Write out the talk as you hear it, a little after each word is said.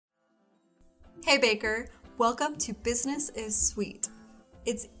Hey baker, welcome to Business is Sweet.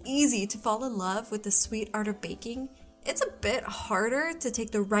 It's easy to fall in love with the sweet art of baking. It's a bit harder to take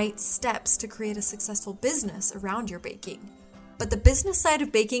the right steps to create a successful business around your baking. But the business side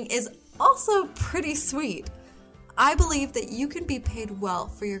of baking is also pretty sweet. I believe that you can be paid well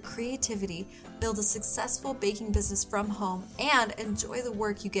for your creativity, build a successful baking business from home, and enjoy the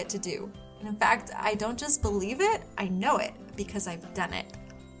work you get to do. And in fact, I don't just believe it, I know it because I've done it.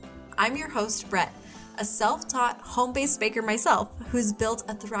 I'm your host, Brett, a self-taught, home-based baker myself who's built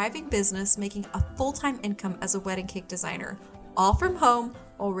a thriving business making a full-time income as a wedding cake designer, all from home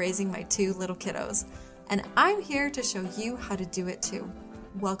while raising my 2 little kiddos. And I'm here to show you how to do it too.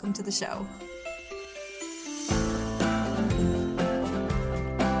 Welcome to the show.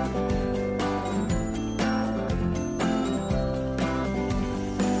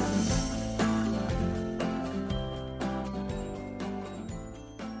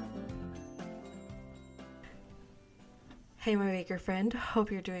 Hey my baker friend,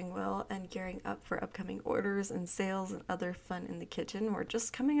 hope you're doing well and gearing up for upcoming orders and sales and other fun in the kitchen. We're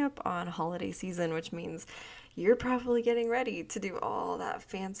just coming up on holiday season, which means you're probably getting ready to do all that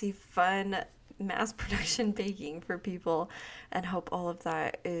fancy, fun, mass production baking for people, and hope all of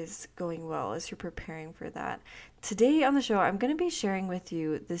that is going well as you're preparing for that. Today on the show, I'm going to be sharing with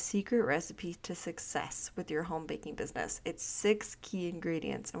you the secret recipe to success with your home baking business. It's 6 key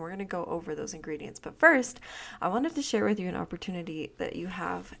ingredients, and we're going to go over those ingredients. But first, I wanted to share with you an opportunity that you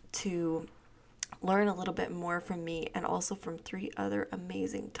have to learn a little bit more from me and also from 3 other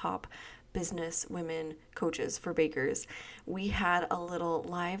amazing top business women coaches for bakers. We had a little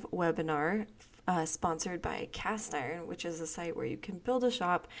live webinar sponsored by Cast Iron, which is a site where you can build a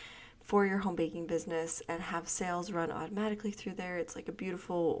shop for your home baking business and have sales run automatically through there. It's like a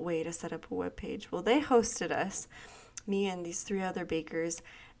beautiful way to set up a web page. Well, they hosted us, me and these 3 other bakers,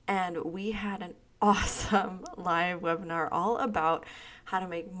 and we had an awesome live webinar all about how to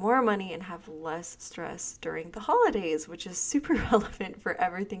make more money and have less stress during the holidays, which is super relevant for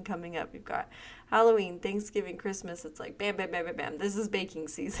everything coming up. You've got Halloween, Thanksgiving, Christmas. It's like bam, bam, bam, bam, bam. This is baking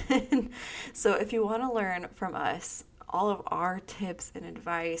season. So if you want to learn from us all of our tips and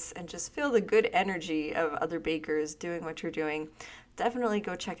advice and just feel the good energy of other bakers doing what you're doing, definitely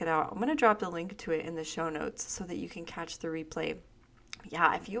go check it out. I'm going to drop the link to it in the show notes so that you can catch the replay.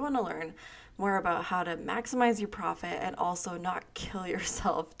 Yeah, if you want to learn more about how to maximize your profit and also not kill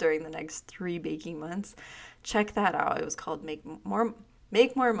yourself during the next 3 baking months, check that out. It was called Make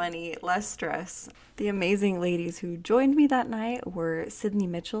More Money, Less Stress. The amazing ladies who joined me that night were Sydney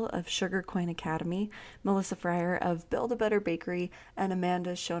Mitchell of Sugar Coin Academy, Melissa Fryer of Build a Better Bakery, and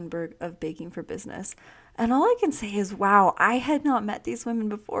Amanda Schoenberg of Baking for Business. And all I can say is, wow, I had not met these women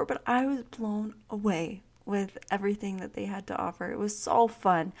before, but I was blown away with everything that they had to offer. It was so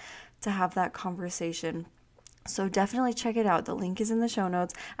fun to have that conversation. So definitely check it out. The link is in the show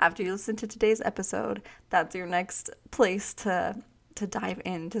notes. After you listen to today's episode, that's your next place to dive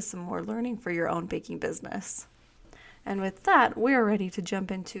into some more learning for your own baking business. And with that, we're ready to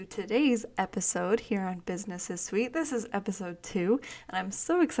jump into today's episode here on Business is Sweet. This is episode 2, and I'm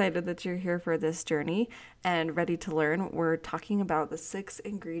so excited that you're here for this journey and ready to learn. We're talking about the 6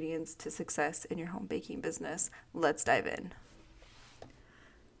 ingredients to success in your home baking business. Let's dive in.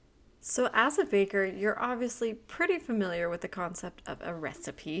 So as a baker, you're obviously pretty familiar with the concept of a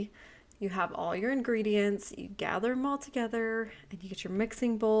recipe. You have all your ingredients, you gather them all together, and you get your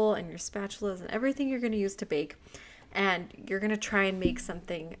mixing bowl and your spatulas and everything you're going to use to bake. And you're going to try and make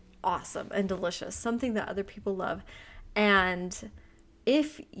something awesome and delicious, something that other people love. And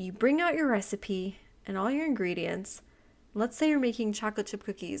if you bring out your recipe and all your ingredients, let's say you're making chocolate chip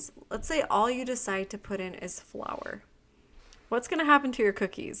cookies. Let's say all you decide to put in is flour. What's going to happen to your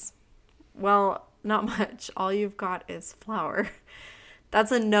cookies? Well, not much. All you've got is flour.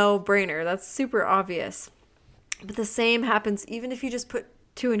 That's a no-brainer. That's super obvious. But the same happens even if you just put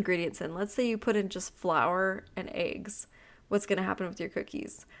 2 ingredients in. Let's say you put in just flour and eggs. What's going to happen with your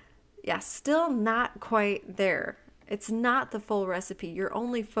cookies? Yeah, still not quite there. It's not the full recipe. You're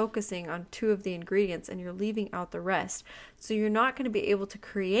only focusing on 2 of the ingredients and you're leaving out the rest. So you're not going to be able to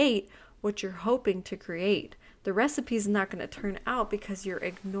create what you're hoping to create. The recipe is not going to turn out because you're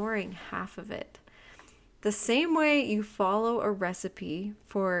ignoring half of it. The same way you follow a recipe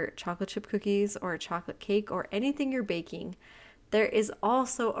for chocolate chip cookies or a chocolate cake or anything you're baking, there is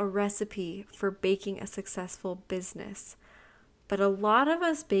also a recipe for baking a successful business. But a lot of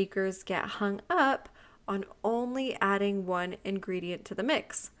us bakers get hung up on only adding 1 ingredient to the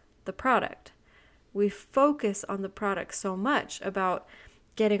mix, the product. We focus on the product so much about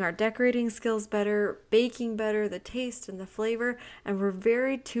getting our decorating skills better, baking better, the taste and the flavor, and we're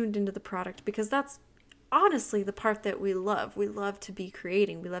very tuned into the product because that's honestly the part that we love. We love to be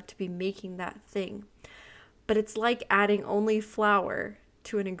creating, we love to be making that thing. But it's like adding only flour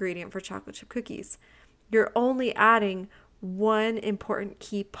to an ingredient for chocolate chip cookies. You're only adding one important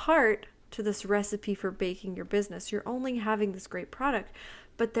key part to this recipe for baking your business. You're only having this great product,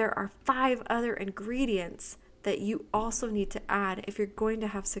 but there are 5 other ingredients that you also need to add if you're going to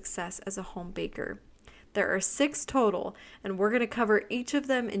have success as a home baker. There are 6 total, and we're going to cover each of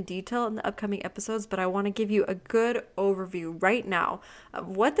them in detail in the upcoming episodes, but I want to give you a good overview right now of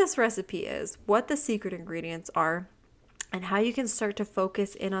what this recipe is, what the secret ingredients are, and how you can start to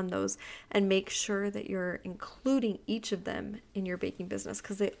focus in on those and make sure that you're including each of them in your baking business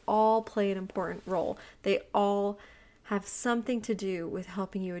because they all play an important role. They all have something to do with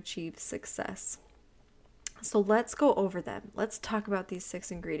helping you achieve success. So let's go over them. Let's talk about these 6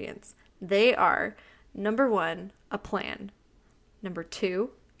 ingredients. They are: number 1, a plan. Number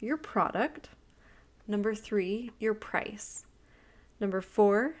 2, your product. Number 3, your price. Number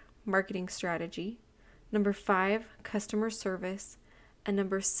 4, marketing strategy. Number 5, customer service. And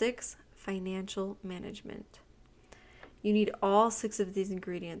number 6, financial management. You need all 6 of these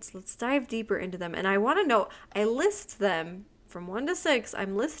ingredients. Let's dive deeper into them. And I want to know, I list them from 1 to 6.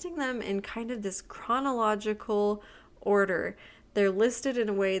 I'm listing them in kind of this chronological order. They're listed in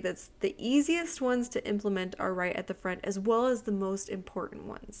a way that's the easiest ones to implement are right at the front, as well as the most important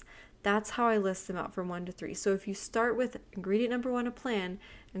ones. That's how I list them out from 1 to 3. So if you start with ingredient number 1, a plan,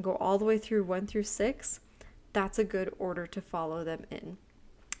 and go all the way through 1 through 6, that's a good order to follow them in.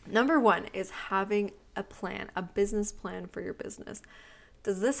 Number 1 is having a plan, a business plan for your business.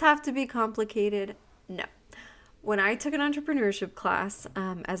 Does this have to be complicated? No. When I took an entrepreneurship class,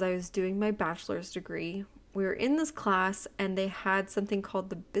 as I was doing my bachelor's degree, we were in this class and they had something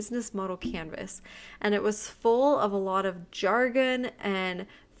called the business model canvas. And it was full of a lot of jargon and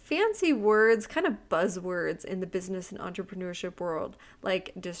fancy words, kind of buzzwords in the business and entrepreneurship world,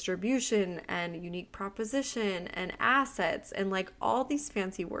 like distribution and unique proposition and assets and like all these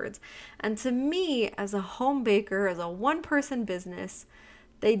fancy words. And to me, as a home baker, as a one-person business,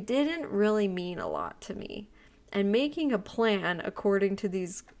 they didn't really mean a lot to me. And making a plan according to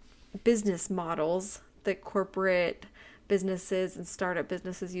these business models that corporate businesses and startup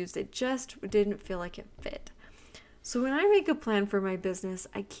businesses used, it just didn't feel like it fit. So when I make a plan for my business,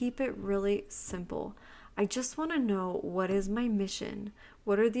 I keep it really simple. I just want to know, what is my mission?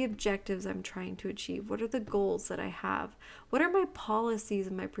 What are the objectives I'm trying to achieve? What are the goals that I have? What are my policies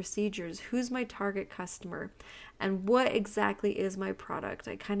and my procedures? Who's my target customer? And what exactly is my product?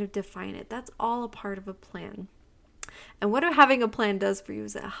 I kind of define it. That's all a part of a plan. And what having a plan does for you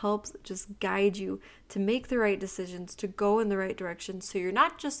is it helps just guide you to make the right decisions, to go in the right direction, so you're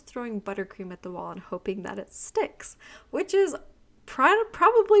not just throwing buttercream at the wall and hoping that it sticks, which is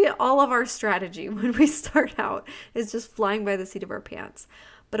probably all of our strategy when we start out, is just flying by the seat of our pants.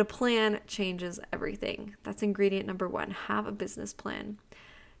 But a plan changes everything. That's ingredient number 1. Have a business plan.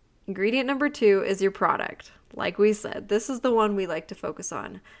 Ingredient number 2 is your product. Like we said, this is the one we like to focus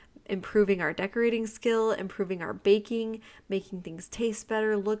on. Improving our decorating skill, improving our baking, making things taste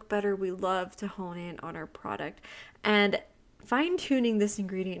better, look better. We love to hone in on our product. And fine-tuning this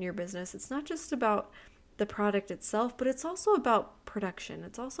ingredient in your business, it's not just about the product itself, but it's also about production.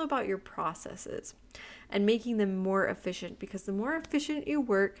 It's also about your processes and making them more efficient, because the more efficient you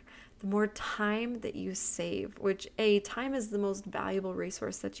work, the more time that you save, which time is the most valuable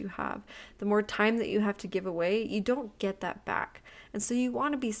resource that you have. The more time that you have to give away, you don't get that back. And so you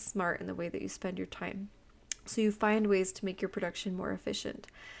want to be smart in the way that you spend your time. So you find ways to make your production more efficient.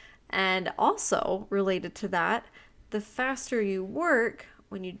 And also related to that, the faster you work,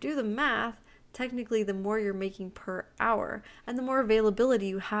 when you do the math, technically the more you're making per hour and the more availability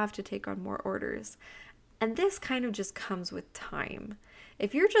you have to take on more orders. And this kind of just comes with time.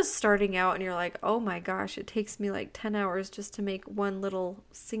 If you're just starting out and you're like, oh my gosh, it takes me like 10 hours just to make one little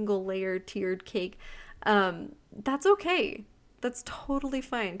single layer tiered cake, that's okay. That's totally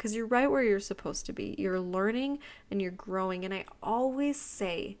fine, because you're right where you're supposed to be. You're learning and you're growing. And I always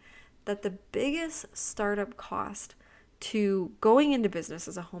say that the biggest startup cost to going into business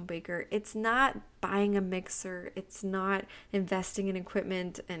as a home baker, it's not buying a mixer, it's not investing in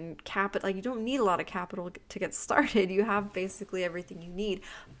equipment and capital. Like, you don't need a lot of capital to get started. You have basically everything you need.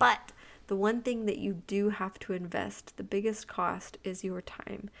 But the one thing that you do have to invest, the biggest cost, is your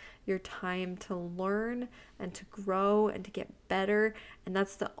time to learn and to grow and to get better. And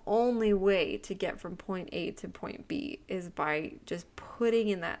that's the only way to get from point A to point B, is by just putting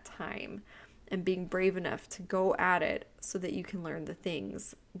in that time and being brave enough to go at it so that you can learn the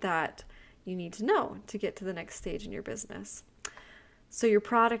things that you need to know to get to the next stage in your business. So your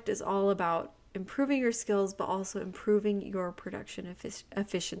product is all about improving your skills, but also improving your production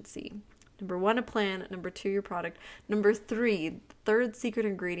efficiency. Number 1, a plan. Number 2, your product. Number 3, the third secret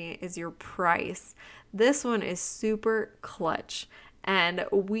ingredient is your price. This one is super clutch, and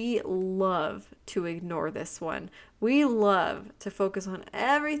we love to ignore this one. We love to focus on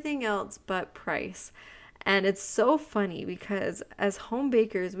everything else but price. And it's so funny because as home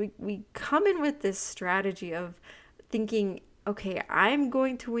bakers, we come in with this strategy of thinking, okay, I'm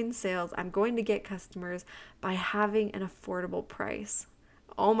going to win sales, I'm going to get customers by having an affordable price.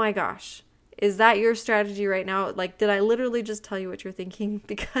 Oh my gosh. Is that your strategy right now? Like, did I literally just tell you what you're thinking?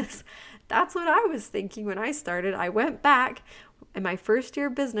 Because that's what I was thinking when I started. I went back in my first year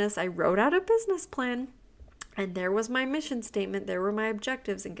of business, I wrote out a business plan, and there was my mission statement. There were my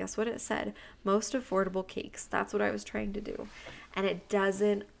objectives. And guess what it said? Most affordable cakes. That's what I was trying to do. And it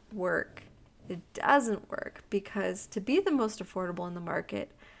doesn't work. It doesn't work because to be the most affordable in the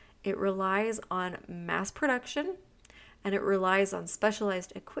market, it relies on mass production, and it relies on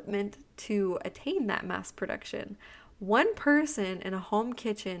specialized equipment to attain that mass production. One person in a home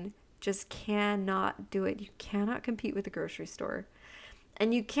kitchen just cannot do it. You cannot compete with the grocery store.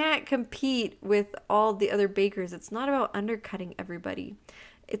 And you can't compete with all the other bakers. It's not about undercutting everybody.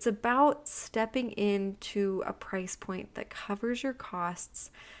 It's about stepping into a price point that covers your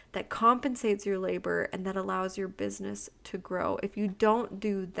costs, that compensates your labor, and that allows your business to grow. If you don't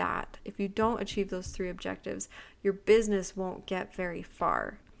do that, if you don't achieve those 3 objectives, your business won't get very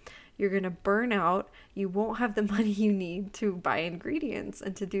far. You're going to burn out. You won't have the money you need to buy ingredients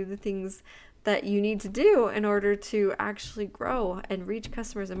and to do the things that you need to do in order to actually grow and reach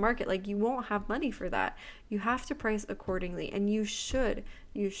customers and market. Like, you won't have money for that. You have to price accordingly, and you should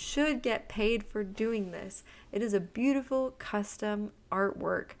get paid for doing this. It is a beautiful custom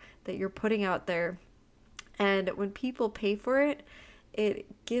artwork that you're putting out there. And when people pay for it, it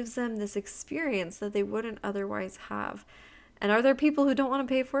gives them this experience that they wouldn't otherwise have. And are there people who don't want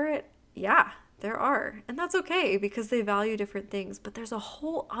to pay for it? Yeah, there are. And that's okay because they value different things. But there's a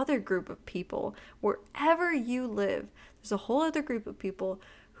whole other group of people, wherever you live, there's a whole other group of people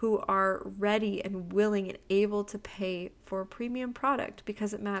who are ready and willing and able to pay for a premium product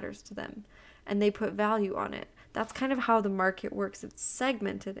because it matters to them and they put value on it. That's kind of how the market works. It's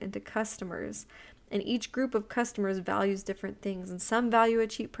segmented into customers, and each group of customers values different things, and some value a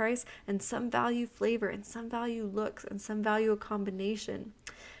cheap price, and some value flavor, and some value looks, and some value a combination.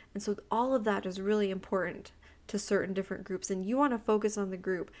 And so all of that is really important to certain different groups, and you want to focus on the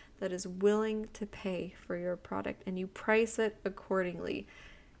group that is willing to pay for your product, and you price it accordingly.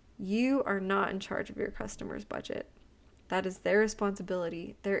 You are not in charge of your customer's budget. That is their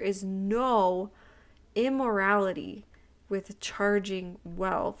responsibility. There is no immorality with charging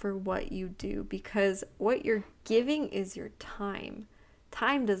well for what you do, because what you're giving is your time.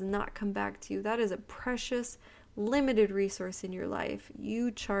 Time does not come back to you. That is a precious, limited resource in your life. You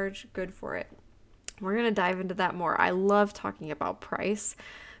charge good for it. We're going to dive into that more. I love talking about price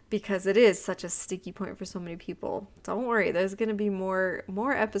because it is such a sticky point for so many people. Don't worry, there's going to be more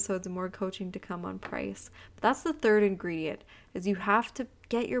episodes and more coaching to come on price. But that's the third ingredient, is you have to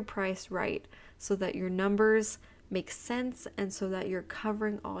get your price right so that your numbers make sense and so that you're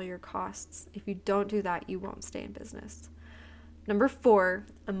covering all your costs. If you don't do that, you won't stay in business. Number 4,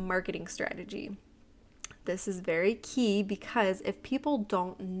 a marketing strategy. This is very key because if people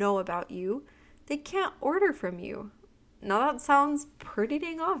don't know about you, they can't order from you. Now that sounds pretty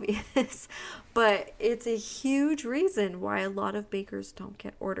dang obvious, but it's a huge reason why a lot of bakers don't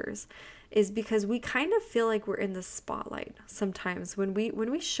get orders, is because we kind of feel like we're in the spotlight sometimes when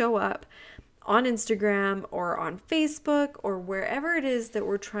we show up on Instagram or on Facebook or wherever it is that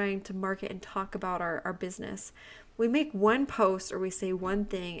we're trying to market and talk about our business. We make one post or we say one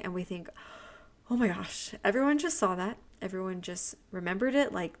thing and we think, oh my gosh, everyone just saw that. Everyone just remembered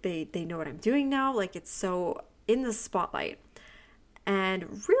it. Like they know what I'm doing now. Like it's so in the spotlight.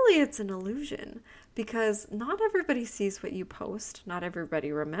 And really it's an illusion because not everybody sees what you post. Not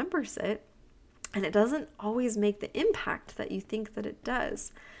everybody remembers it. And it doesn't always make the impact that you think that it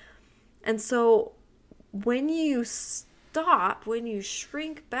does. And so when you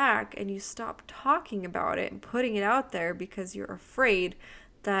shrink back and you stop talking about it and putting it out there because you're afraid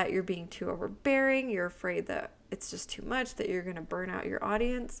that you're being too overbearing, you're afraid that it's just too much, that you're going to burn out your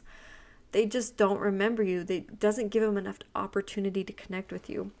audience, they just don't remember you. It doesn't give them enough opportunity to connect with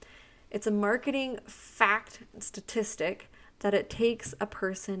you. It's a marketing fact, statistic, that it takes a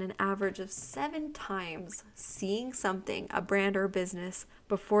person an average of 7 times seeing something, a brand or a business,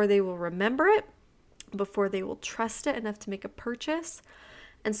 before they will remember it, before they will trust it enough to make a purchase.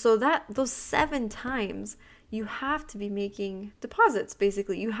 And so that those 7 times, you have to be making deposits,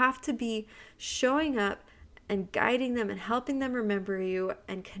 basically. You have to be showing up and guiding them and helping them remember you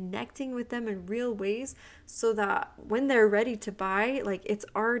and connecting with them in real ways so that when they're ready to buy, like it's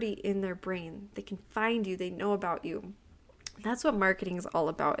already in their brain. They can find you, they know about you. That's what marketing is all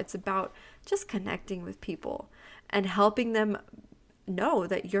about. It's about just connecting with people and helping them know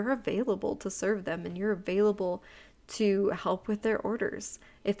that you're available to serve them and you're available to help with their orders.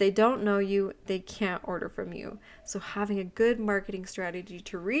 If they don't know you, they can't order from you. So having a good marketing strategy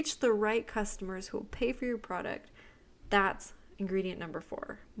to reach the right customers who will pay for your product, that's ingredient number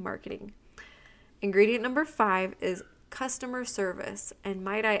 4, marketing. Ingredient number 5 is customer service, and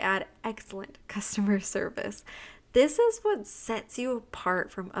might I add, excellent customer service. This is what sets you apart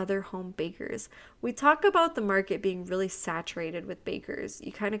from other home bakers. We talk about the market being really saturated with bakers.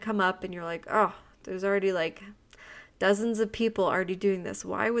 You kind of come up and you're like, oh, there's already like dozens of people already doing this.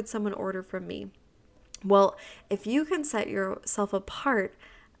 Why would someone order from me? Well, if you can set yourself apart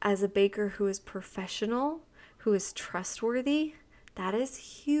as a baker who is professional, who is trustworthy, that is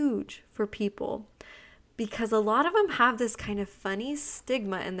huge for people. Because a lot of them have this kind of funny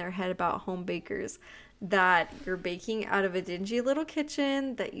stigma in their head about home bakers, that you're baking out of a dingy little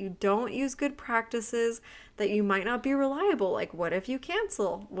kitchen, that you don't use good practices, that you might not be reliable. Like, what if you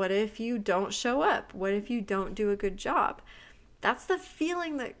cancel? What if you don't show up? What if you don't do a good job? That's the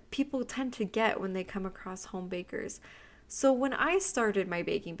feeling that people tend to get when they come across home bakers. So when I started my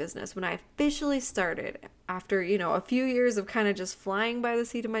baking business, when I officially started, after, a few years of kind of just flying by the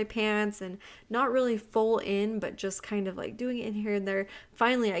seat of my pants and not really full in, but just kind of like doing it in here and there,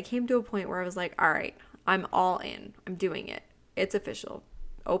 finally I came to a point where I was like, all right, I'm all in. I'm doing it. It's official.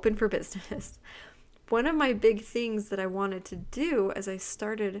 Open for business. One of my big things that I wanted to do as I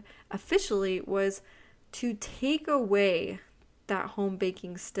started officially was to take away that home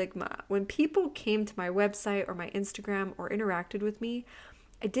baking stigma. When people came to my website or my Instagram or interacted with me,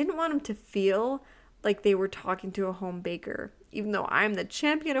 I didn't want them to feel like they were talking to a home baker. Even though I'm the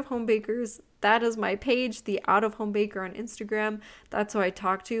champion of home bakers, that is my page, the Out of Home Baker on Instagram. That's who I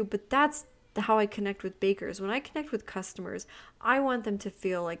talk to, but that's how I connect with bakers. When I connect with customers, I want them to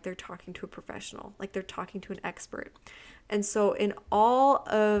feel like they're talking to a professional, like they're talking to an expert. And so in all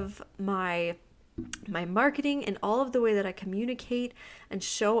of my marketing and all of the way that I communicate and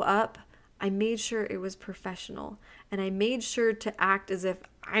show up, I made sure it was professional, and I made sure to act as if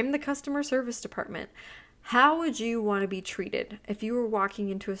I'm the customer service department. How would you want to be treated if you were walking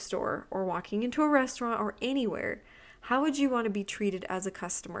into a store or walking into a restaurant or anywhere? How would you want to be treated as a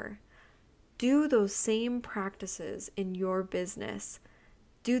customer? Do those same practices in your business.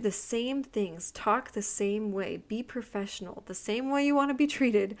 Do the same things. Talk the same way. Be professional. The same way you want to be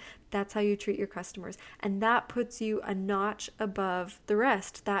treated, that's how you treat your customers. And that puts you a notch above the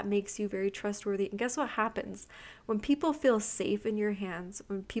rest. That makes you very trustworthy. And guess what happens? When people feel safe in your hands,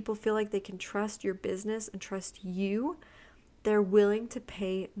 when people feel like they can trust your business and trust you, they're willing to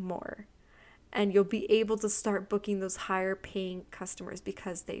pay more. And you'll be able to start booking those higher paying customers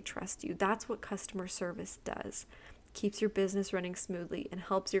because they trust you. That's what customer service does. Keeps your business running smoothly and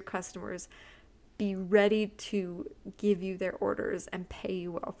helps your customers be ready to give you their orders and pay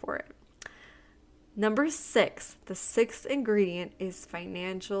you well for it. Number 6, the 6th ingredient is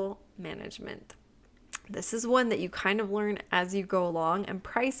financial management. This is one that you kind of learn as you go along, and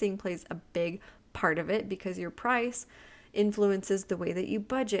pricing plays a big part of it because your price influences the way that you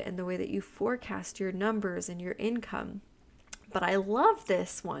budget and the way that you forecast your numbers and your income. But I love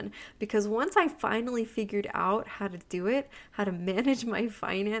this one because once I finally figured out how to do it, how to manage my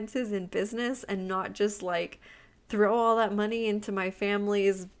finances in business and not just like throw all that money into my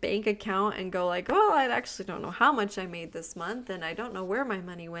family's bank account and go like, oh, I actually don't know how much I made this month and I don't know where my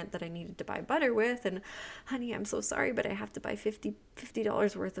money went that I needed to buy butter with, and honey, I'm so sorry, but I have to buy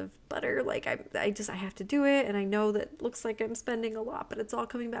 $50 worth of butter. Like I have to do it, and I know that looks like I'm spending a lot, but it's all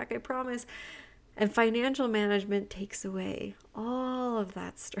coming back, I promise. And financial management takes away all of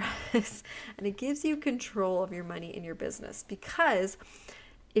that stress and it gives you control of your money in your business, because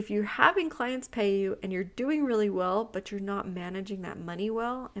if you're having clients pay you and you're doing really well, but you're not managing that money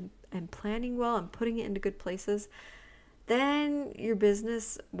well and planning well and putting it into good places, then your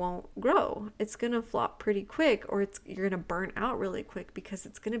business won't grow. It's going to flop pretty quick, or you're going to burn out really quick because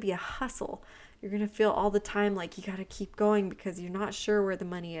it's going to be a hustle. You're going to feel all the time like you got to keep going because you're not sure where the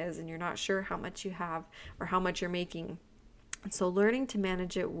money is and you're not sure how much you have or how much you're making. And so learning to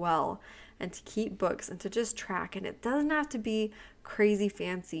manage it well and to keep books and to just track. And it doesn't have to be crazy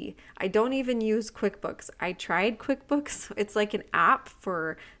fancy. I don't even use QuickBooks. I tried QuickBooks. It's like an app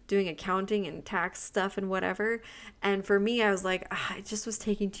for doing accounting and tax stuff and whatever. And for me, I was like, it just was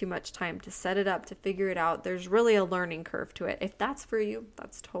taking too much time to set it up, to figure it out. There's really a learning curve to it. If that's for you,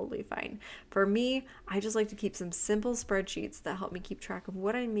 that's totally fine. For me, I just like to keep some simple spreadsheets that help me keep track of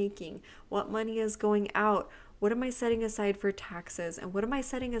what I'm making, what money is going out, what am I setting aside for taxes, and what am I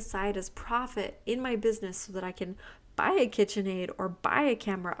setting aside as profit in my business so that I can buy a KitchenAid or buy a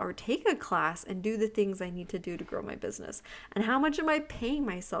camera or take a class and do the things I need to do to grow my business. And how much am I paying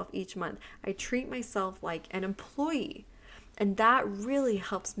myself each month? I treat myself like an employee. And that really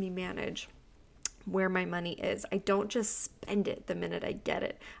helps me manage where my money is. I don't just spend it the minute I get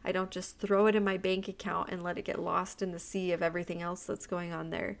it. I don't just throw it in my bank account and let it get lost in the sea of everything else that's going on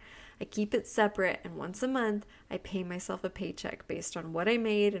there. I keep it separate, and once a month, I pay myself a paycheck based on what I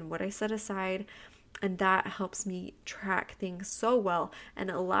made and what I set aside. And that helps me track things so well and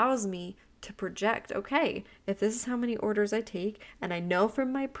allows me to project, okay, if this is how many orders I take, and I know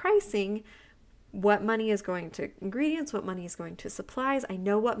from my pricing what money is going to ingredients, what money is going to supplies. I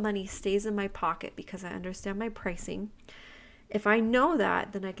know what money stays in my pocket because I understand my pricing. If I know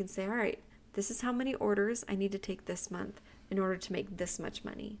that, then I can say, all right, this is how many orders I need to take this month in order to make this much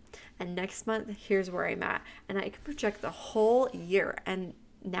money. And next month, here's where I'm at. And I can project the whole year. And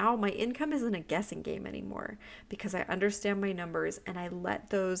now my income isn't a guessing game anymore because I understand my numbers and I let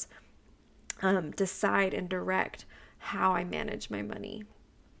those decide and direct how I manage my money.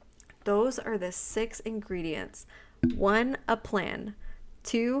 Those are the 6 ingredients. 1, a plan.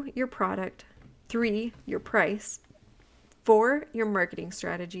 2, your product. 3, your price. 4, your marketing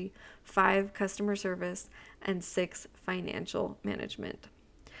strategy. 5, customer service. And 6, financial management.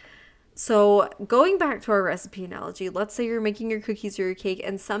 So going back to our recipe analogy, let's say you're making your cookies or your cake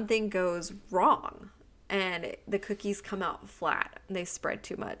and something goes wrong and the cookies come out flat and they spread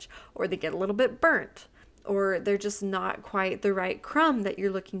too much, or they get a little bit burnt, or they're just not quite the right crumb that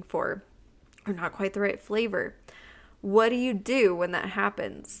you're looking for, or not quite the right flavor. What do you do when that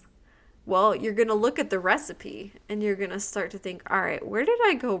happens? Well, you're going to look at the recipe and you're going to start to think, all right, where did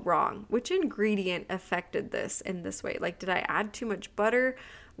I go wrong? Which ingredient affected this in this way? Like, did I add too much butter?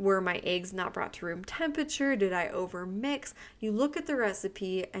 Were my eggs not brought to room temperature? Did I overmix? You look at the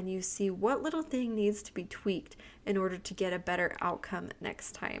recipe and you see what little thing needs to be tweaked in order to get a better outcome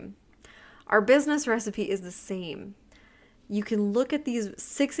next time. Our business recipe is the same. You can look at these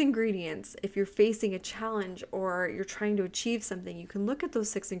 6 ingredients. If you're facing a challenge or you're trying to achieve something, you can look at those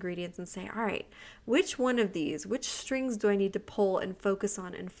 6 ingredients and say, all right, which one of these, which strings do I need to pull and focus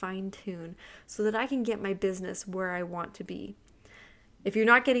on and fine tune so that I can get my business where I want to be? If you're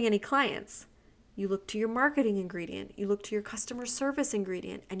not getting any clients, you look to your marketing ingredient, you look to your customer service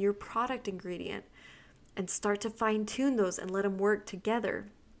ingredient and your product ingredient and start to fine tune those and let them work together.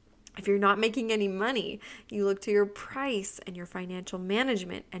 If you're not making any money, you look to your price and your financial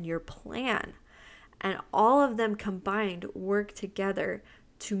management and your plan. And all of them combined work together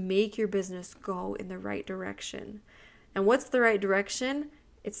to make your business go in the right direction. And what's the right direction?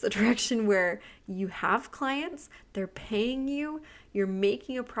 It's the direction where you have clients, they're paying you, you're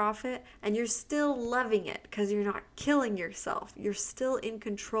making a profit, and you're still loving it because you're not killing yourself. You're still in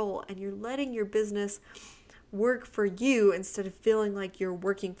control and you're letting your business work for you instead of feeling like you're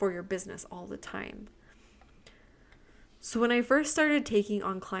working for your business all the time. So when I first started taking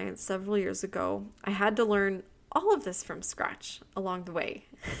on clients several years ago, I had to learn all of this from scratch along the way.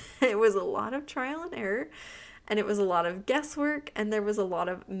 It was a lot of trial and error, and it was a lot of guesswork, and there was a lot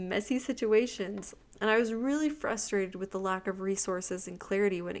of messy situations. And I was really frustrated with the lack of resources and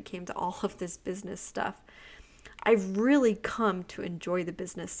clarity when it came to all of this business stuff. I've really come to enjoy the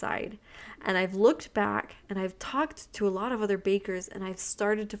business side, and I've looked back and I've talked to a lot of other bakers and I've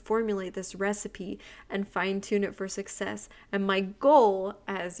started to formulate this recipe and fine tune it for success. And my goal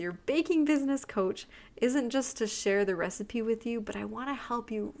as your baking business coach isn't just to share the recipe with you, but I want to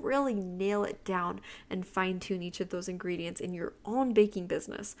help you really nail it down and fine tune each of those ingredients in your own baking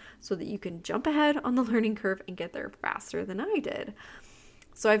business so that you can jump ahead on the learning curve and get there faster than I did.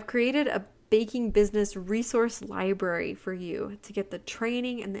 So I've created a baking business resource library for you to get the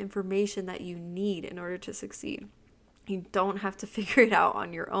training and the information that you need in order to succeed. You don't have to figure it out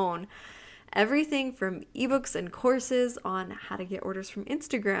on your own. Everything from ebooks and courses on how to get orders from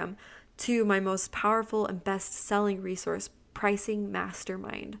Instagram to my most powerful and best-selling resource, Pricing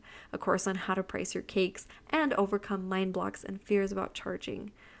Mastermind, a course on how to price your cakes and overcome mind blocks and fears about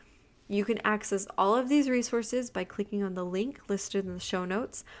charging. You can access all of these resources by clicking on the link listed in the show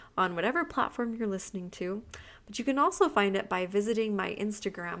notes on whatever platform you're listening to. But you can also find it by visiting my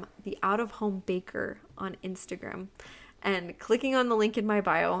Instagram, the Out of Home Baker on Instagram, and clicking on the link in my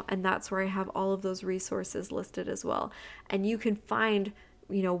bio. And that's where I have all of those resources listed as well. And you can find,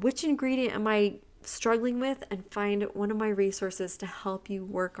 which ingredient am I struggling with, and find one of my resources to help you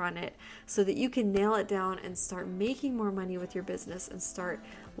work on it so that you can nail it down and start making more money with your business and start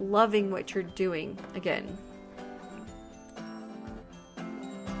loving what you're doing again.